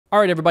All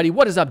right, everybody,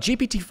 what is up?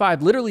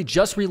 GPT-5 literally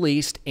just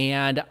released,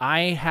 and I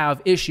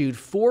have issued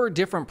 4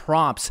 different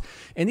prompts.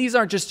 And these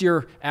aren't just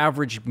your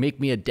average, make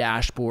me a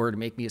dashboard,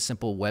 make me a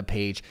simple web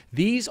page.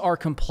 These are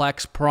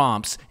complex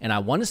prompts, and I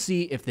want to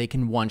see if they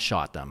can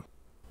one-shot them.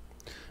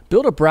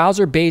 Build a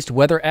browser-based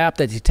weather app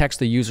that detects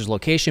the user's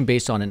location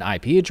based on an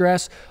IP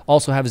address.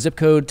 Also have a zip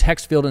code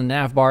text field in the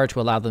nav bar to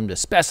allow them to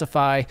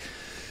specify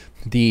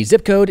the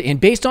zip code, and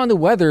based on the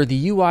weather,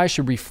 the UI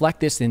should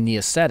reflect this in the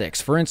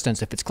aesthetics. For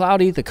instance, if it's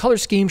cloudy, the color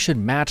scheme should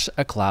match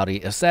a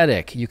cloudy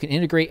aesthetic. You can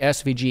integrate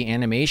SVG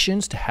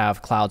animations to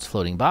have clouds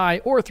floating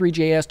by, or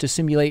 3JS to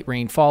simulate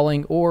rain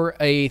falling, or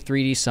a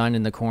 3D sun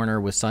in the corner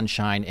with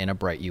sunshine and a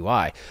bright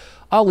UI.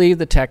 I'll leave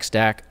the tech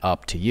stack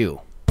up to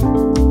you.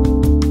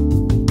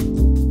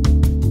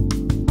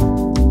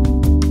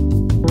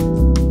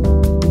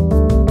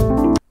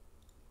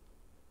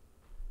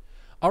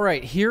 All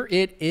right, here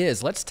it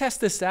is. Let's test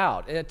this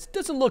out. It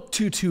doesn't look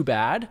too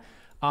bad.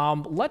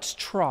 Let's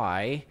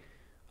try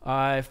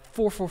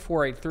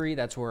 44483.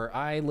 That's where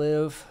I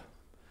live,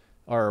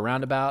 or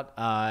around about.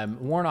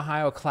 Warren,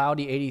 Ohio,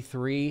 cloudy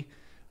 83.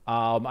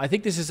 I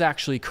think this is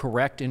actually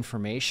correct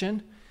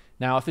information.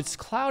 Now, if it's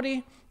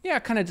cloudy, yeah,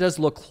 it kind of does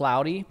look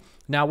cloudy.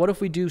 Now, what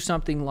if we do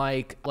something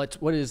like let's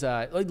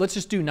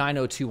just do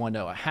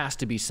 90210. It has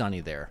to be sunny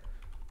there.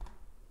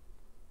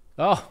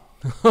 Oh.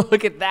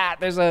 Look at that.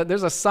 There's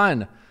a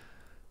sun.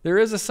 There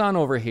is a sun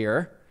over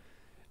here.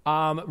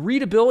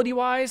 Readability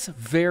wise,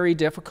 very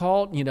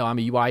difficult. You know, I'm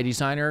a UI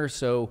designer,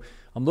 so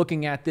I'm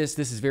looking at this.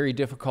 This is very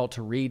difficult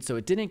to read, so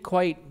it didn't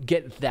quite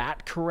get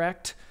that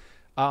correct.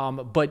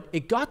 But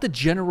it got the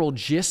general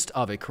gist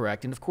of it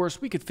correct. And of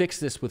course, we could fix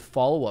this with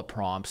follow-up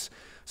prompts.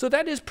 So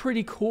that is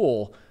pretty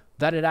cool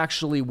that it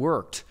actually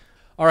worked.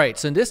 All right,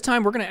 so this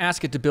time we're going to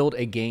ask it to build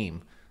a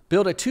game.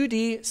 Build a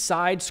 2D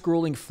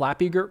side-scrolling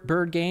Flappy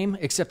Bird game,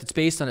 except it's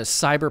based on a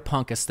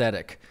cyberpunk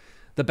aesthetic.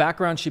 The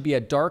background should be a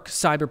dark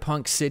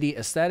cyberpunk city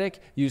aesthetic.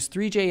 Use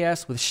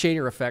 3JS with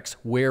shader effects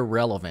where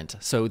relevant.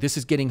 So this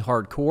is getting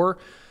hardcore.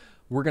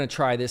 We're going to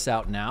try this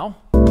out now.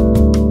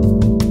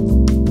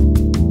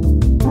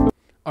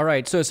 All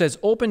right, so it says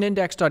open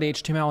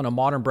index.html in a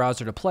modern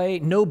browser to play.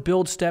 No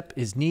build step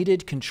is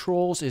needed.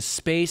 Controls is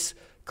space,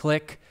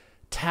 click,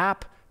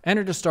 tap,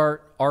 enter to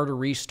start, R to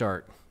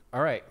restart.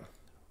 All right.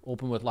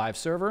 Open with live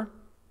server.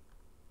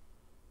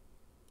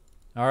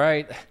 All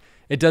right.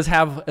 It does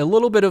have a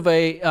little bit of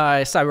a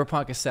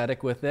cyberpunk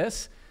aesthetic with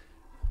this.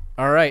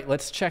 All right,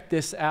 let's check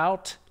this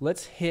out.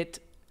 Let's hit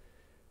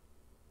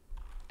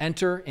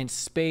enter in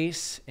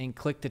space and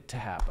click the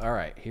tab. All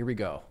right, here we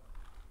go.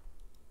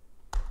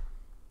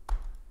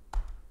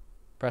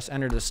 Press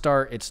enter to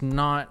start. It's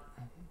not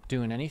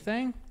doing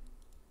anything.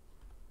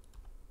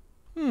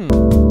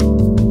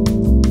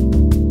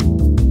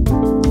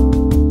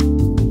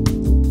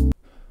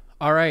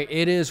 All right,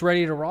 it is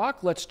ready to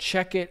rock. Let's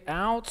check it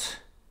out.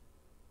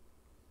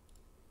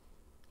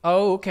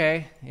 Oh,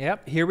 okay.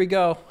 Yep, here we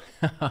go.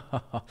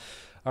 All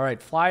right,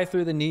 fly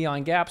through the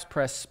neon gaps,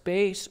 press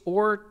space,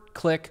 or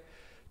click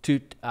to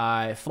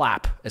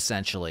flap,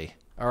 essentially.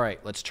 All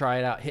right, let's try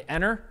it out. Hit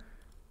enter.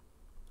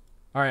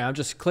 All right, I'm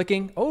just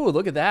clicking. Oh,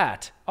 look at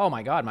that. Oh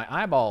my God, my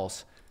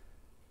eyeballs.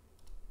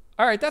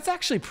 All right, that's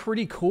actually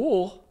pretty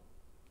cool.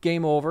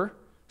 Game over.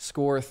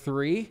 Score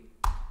 3.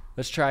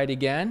 Let's try it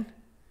again.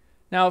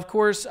 Now, of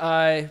course,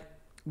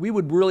 we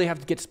would really have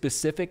to get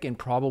specific and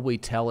probably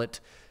tell it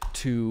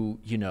to,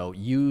 you know,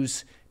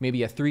 use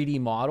maybe a 3D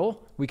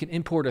model. We can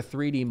import a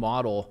 3D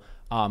model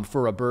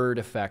for a bird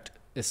effect,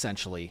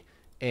 essentially.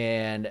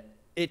 And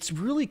it's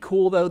really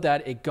cool, though,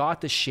 that it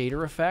got the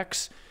shader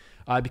effects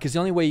because the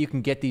only way you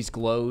can get these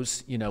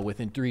glows, you know,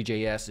 within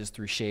 3JS is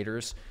through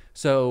shaders.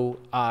 So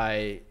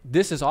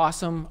this is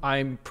awesome.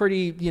 I'm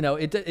pretty, you know,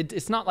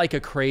 it's not like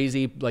a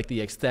crazy, like the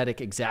aesthetic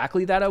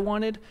exactly that I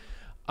wanted.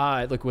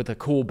 Like with a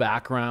cool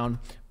background,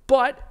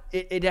 but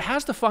it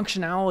has the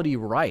functionality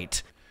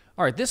right.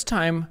 All right, this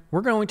time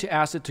we're going to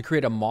ask it to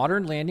create a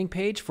modern landing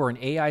page for an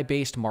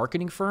AI-based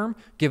marketing firm.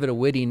 Give it a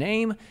witty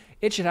name.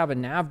 It should have a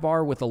nav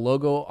bar with a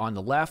logo on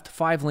the left,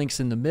 5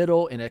 links in the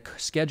middle, and a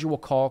schedule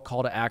call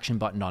to action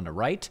button on the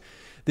right.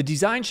 The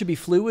design should be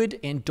fluid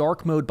and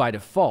dark mode by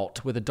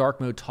default, with a dark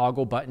mode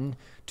toggle button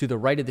to the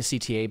right of the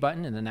CTA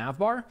button in the nav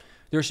bar.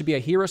 There should be a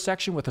hero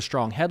section with a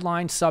strong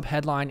headline,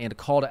 sub-headline, and a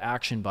call to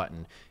action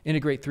button.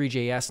 Integrate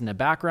 3JS in the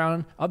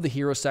background of the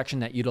hero section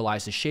that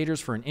utilizes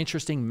shaders for an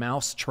interesting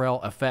mouse trail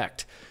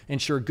effect.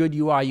 Ensure good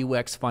UI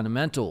UX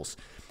fundamentals.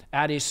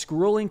 Add a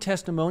scrolling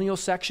testimonial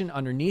section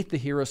underneath the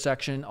hero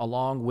section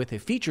along with a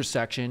feature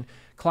section,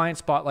 client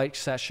spotlight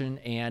session,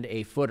 and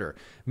a footer.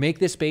 Make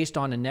this based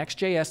on a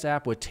Next.js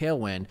app with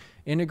Tailwind.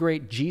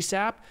 Integrate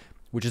GSAP,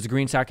 which is the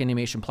Green Stack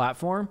Animation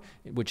Platform,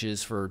 which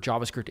is for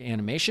JavaScript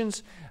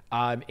animations,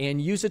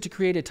 and use it to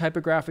create a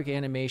typographic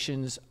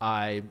animations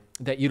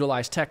that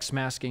utilize text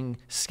masking,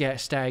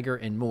 stagger,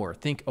 and more.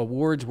 Think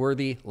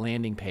awards-worthy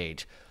landing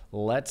page.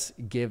 Let's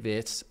give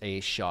it a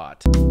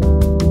shot.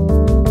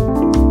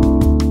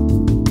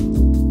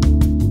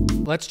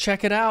 Let's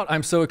check it out.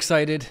 I'm so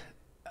excited.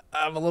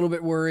 I'm a little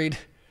bit worried.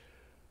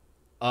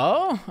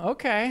 Oh,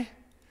 okay.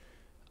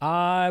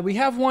 We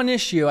have one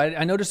issue.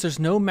 I noticed there's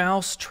no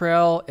mouse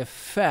trail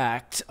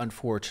effect,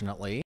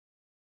 unfortunately.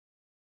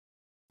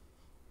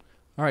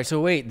 All right,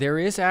 so wait, there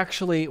is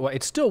actually, well,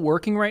 it's still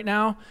working right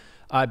now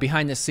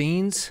behind the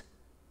scenes,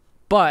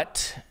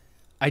 but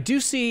I do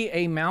see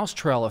a mouse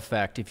trail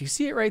effect. If you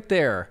see it right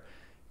there,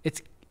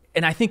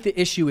 and I think the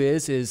issue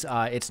is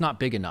it's not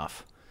big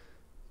enough.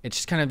 It's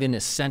just kind of in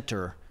the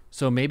center.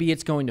 So maybe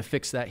it's going to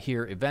fix that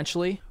here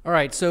eventually. All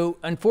right, so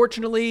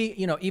unfortunately,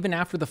 even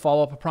after the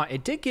follow-up prompt,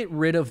 it did get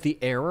rid of the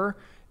error.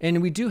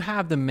 And we do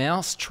have the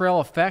mouse trail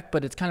effect,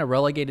 but it's kind of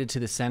relegated to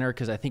the center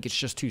because I think it's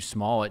just too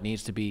small. It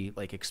needs to be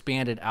like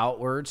expanded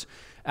outwards.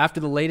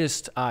 After the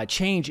latest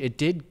change, it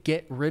did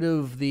get rid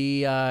of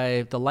the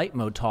light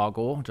mode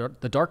toggle,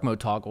 the dark mode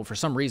toggle for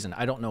some reason.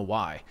 I don't know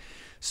why.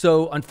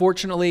 So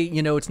unfortunately,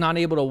 it's not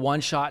able to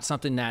one-shot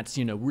something that's,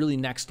 really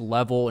next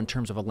level in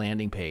terms of a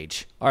landing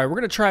page. All right, we're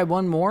going to try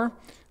one more.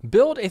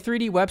 Build a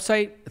 3D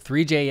website,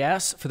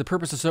 3JS, for the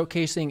purpose of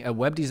showcasing a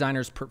web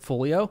designer's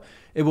portfolio.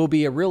 It will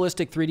be a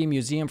realistic 3D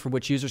museum for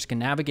which users can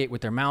navigate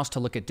with their mouse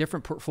to look at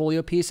different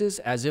portfolio pieces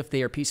as if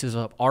they are pieces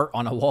of art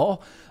on a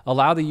wall.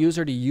 Allow the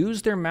user to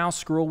use their mouse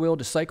scroll wheel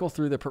to cycle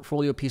through the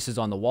portfolio pieces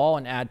on the wall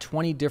and add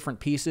 20 different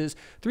pieces.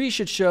 3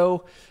 should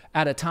show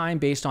at a time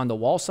based on the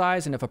wall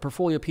size, and if a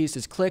portfolio piece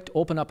is clicked,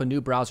 open up a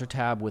new browser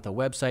tab with a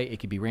website.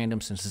 It could be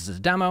random since this is a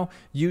demo.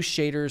 Use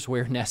shaders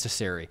where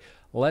necessary.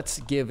 Let's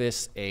give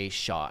this a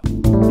shot.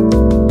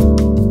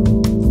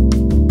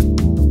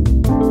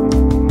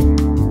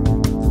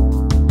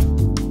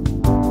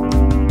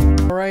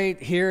 All right,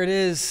 here it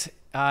is,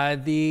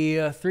 the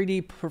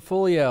 3D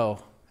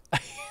portfolio.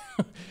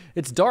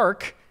 It's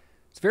dark,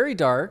 it's very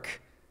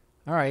dark.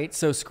 All right,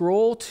 so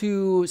scroll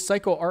to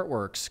Cycle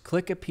Artworks,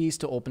 click a piece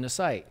to open a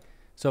site.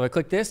 So if I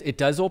click this, it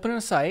does open a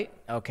site.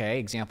 Okay,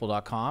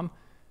 example.com.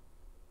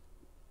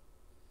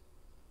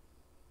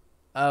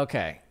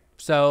 Okay,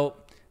 so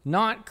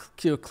not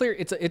clear.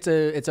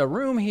 It's a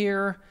room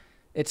here.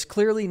 It's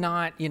clearly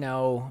not, it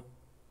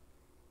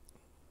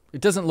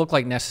doesn't look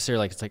like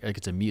necessarily like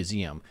it's a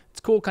museum. It's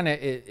cool, kind of.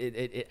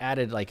 It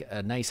added like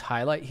a nice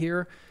highlight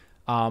here.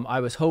 I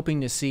was hoping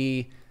to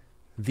see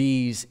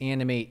these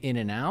animate in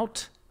and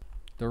out.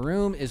 The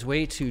room is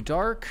way too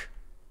dark.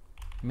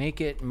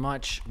 Make it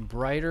much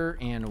brighter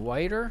and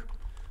whiter.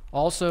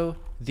 Also,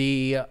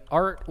 the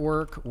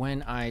artwork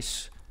when I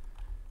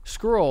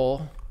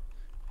scroll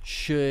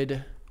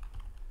should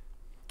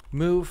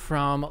move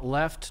from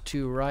left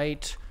to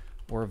right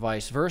or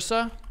vice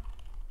versa.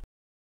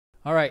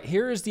 All right,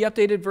 here is the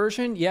updated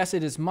version. Yes,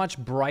 it is much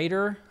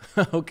brighter.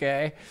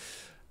 Okay.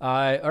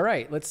 All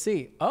right, let's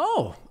see.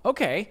 Oh,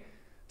 okay.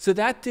 So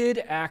that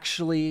did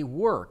actually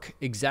work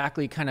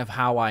exactly kind of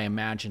how I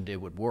imagined it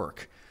would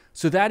work.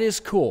 So that is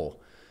cool.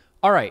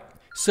 All right,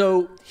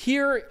 so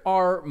here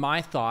are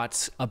my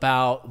thoughts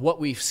about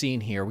what we've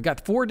seen here. We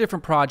got 4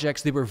 different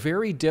projects. They were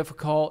very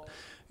difficult,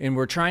 and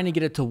we're trying to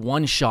get it to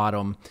one-shot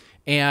them.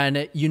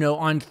 And,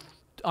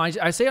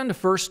 I say on the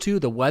first 2,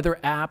 the weather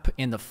app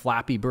and the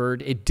Flappy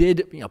Bird, it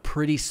did a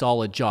pretty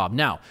solid job.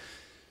 Now,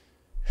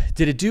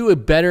 did it do a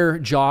better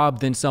job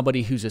than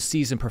somebody who's a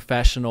seasoned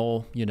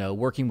professional,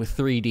 working with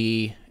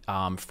 3D,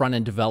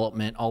 front-end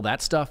development, all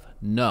that stuff?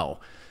 No.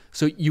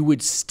 So you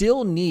would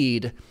still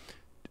need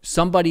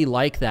somebody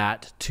like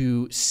that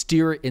to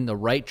steer it in the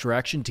right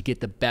direction to get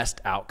the best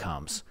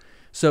outcomes.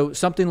 So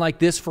something like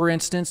this, for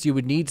instance, you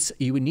would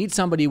need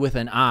somebody with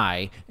an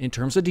eye in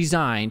terms of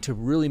design to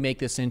really make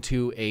this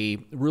into a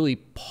really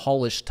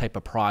polished type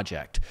of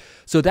project.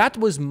 So that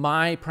was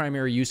my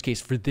primary use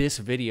case for this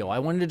video. I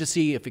wanted to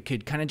see if it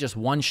could kind of just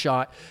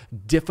one-shot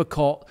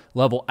difficult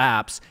level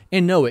apps,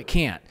 and no, it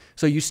can't.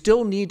 So you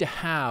still need to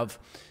have,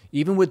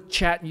 even with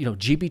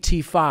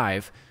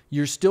GPT-5,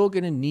 you're still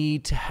going to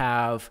need to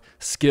have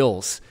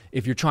skills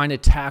if you're trying to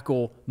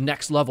tackle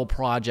next level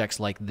projects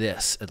like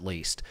this, at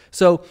least.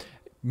 So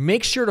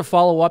make sure to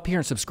follow up here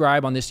and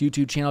subscribe on this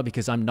YouTube channel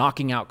because I'm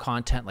knocking out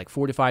content like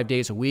 4 to 5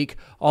 days a week,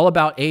 all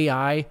about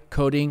AI,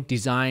 coding,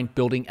 design,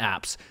 building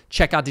apps.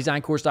 Check out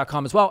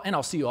DesignCourse.com as well, and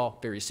I'll see you all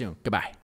very soon. Goodbye.